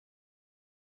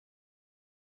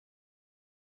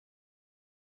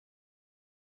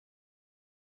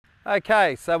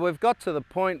Okay, so we've got to the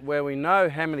point where we know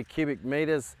how many cubic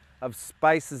meters of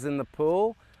space is in the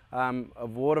pool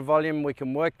of water volume. We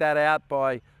can work that out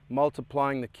by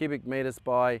multiplying the cubic meters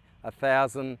by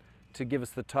 1,000 to give us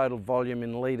the total volume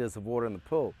in litres of water in the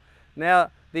pool.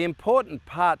 Now, the important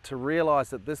part to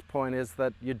realise at this point is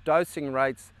that your dosing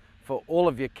rates for all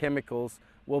of your chemicals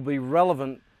will be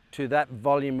relevant to that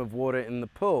volume of water in the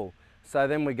pool. So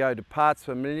then we go to parts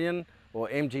per million, or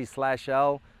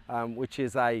mg/L, which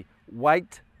is a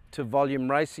weight to volume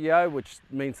ratio, which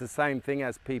means the same thing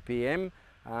as ppm,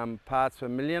 parts per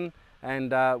million,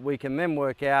 and we can then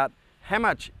work out how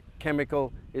much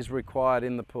chemical is required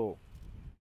in the pool.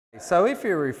 So if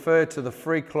you refer to the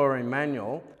free chlorine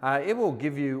manual, it will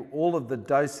give you all of the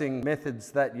dosing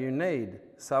methods that you need.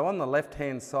 So on the left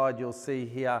hand side you'll see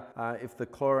here if the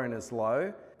chlorine is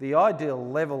low. The ideal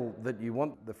level that you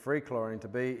want the free chlorine to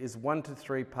be is 1 to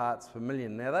 3 parts per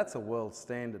million. Now that's a world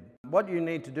standard. What you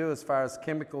need to do as far as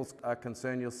chemicals are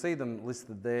concerned, you'll see them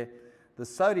listed there. The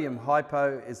sodium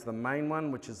hypo is the main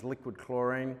one, which is liquid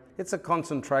chlorine. It's a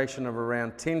concentration of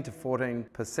around 10 to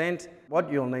 14%.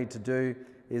 What you'll need to do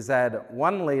is add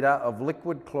 1 litre of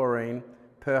liquid chlorine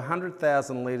per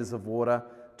 100,000 litres of water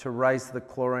to raise the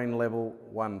chlorine level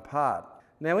 1 part.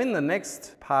 Now in the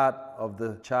next part of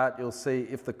the chart you'll see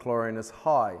if the chlorine is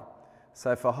high.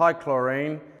 So for high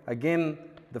chlorine, again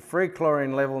the free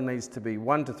chlorine level needs to be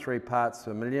 1 to 3 parts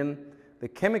per million. The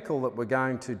chemical that we're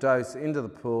going to dose into the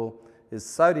pool is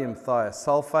sodium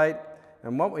thiosulfate,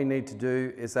 and what we need to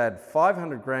do is add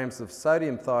 500 grams of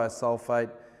sodium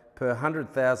thiosulfate per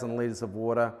 100,000 litres of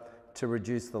water to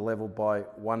reduce the level by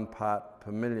 1 part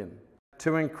per million.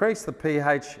 To increase the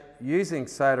pH using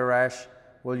soda ash,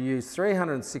 we'll use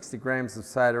 360 grams of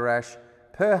soda ash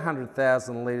per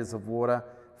 100,000 litres of water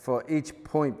for each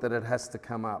point that it has to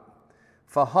come up.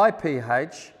 For high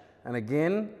pH, and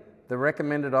again, the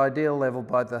recommended ideal level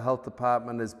by the health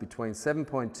department is between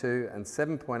 7.2 and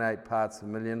 7.8 parts per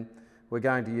million. We're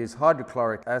going to use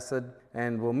hydrochloric acid,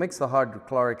 and we'll mix the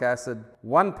hydrochloric acid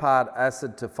 1 part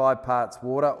acid to 5 parts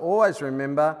water. Always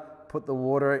remember, put the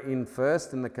water in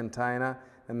first in the container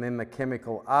and then the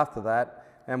chemical after that.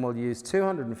 And we'll use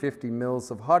 250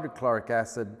 mils of hydrochloric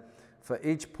acid for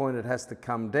each point it has to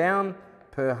come down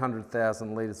per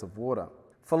 100,000 litres of water.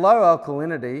 For low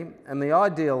alkalinity, and the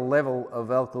ideal level of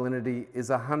alkalinity is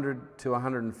 100 to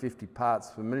 150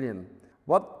 parts per million.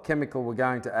 What chemical we're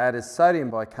going to add is sodium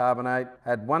bicarbonate.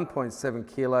 Add 1.7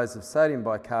 kilos of sodium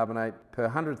bicarbonate per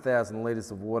 100,000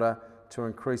 litres of water to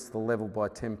increase the level by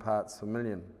 10 parts per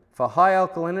million. For high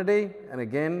alkalinity, and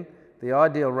again, the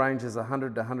ideal range is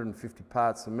 100 to 150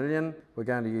 parts per million. We're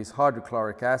going to use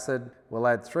hydrochloric acid. We'll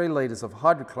add 3 litres of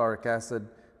hydrochloric acid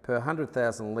per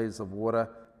 100,000 litres of water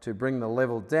to bring the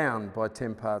level down by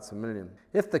 10 parts per million.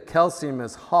 If the calcium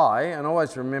is high, and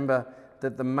always remember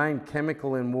that the main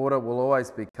chemical in water will always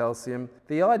be calcium,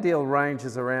 the ideal range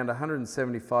is around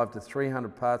 175 to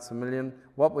 300 parts per million.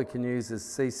 What we can use is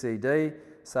CCD,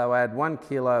 so add 1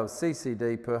 kilo of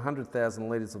CCD per 100,000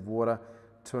 litres of water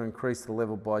to increase the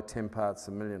level by 10 parts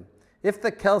per million. If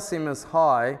the calcium is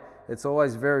high, it's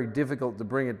always very difficult to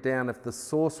bring it down if the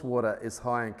source water is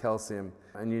high in calcium,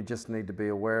 and you just need to be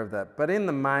aware of that. But in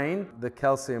the main, the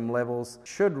calcium levels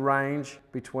should range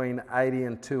between 80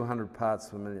 and 200 parts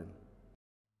per million.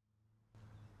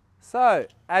 So,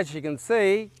 as you can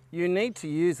see, you need to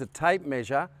use a tape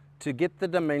measure to get the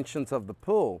dimensions of the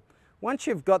pool. Once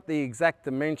you've got the exact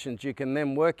dimensions, you can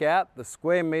then work out the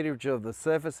square meterage of the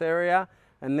surface area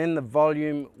and then the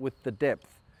volume with the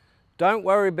depth. Don't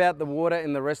worry about the water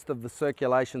in the rest of the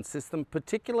circulation system,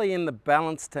 particularly in the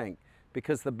balance tank,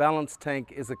 because the balance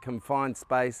tank is a confined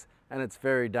space and it's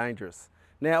very dangerous.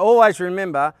 Now always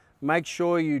remember, make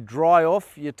sure you dry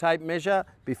off your tape measure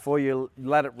before you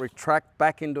let it retract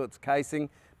back into its casing,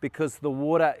 because the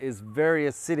water is very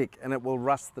acidic and it will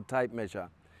rust the tape measure.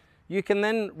 You can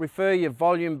then refer your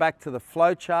volume back to the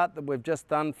flow chart that we've just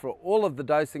done for all of the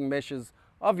dosing measures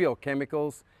of your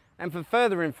chemicals, and for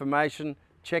further information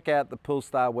check out the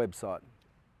Poolstar website.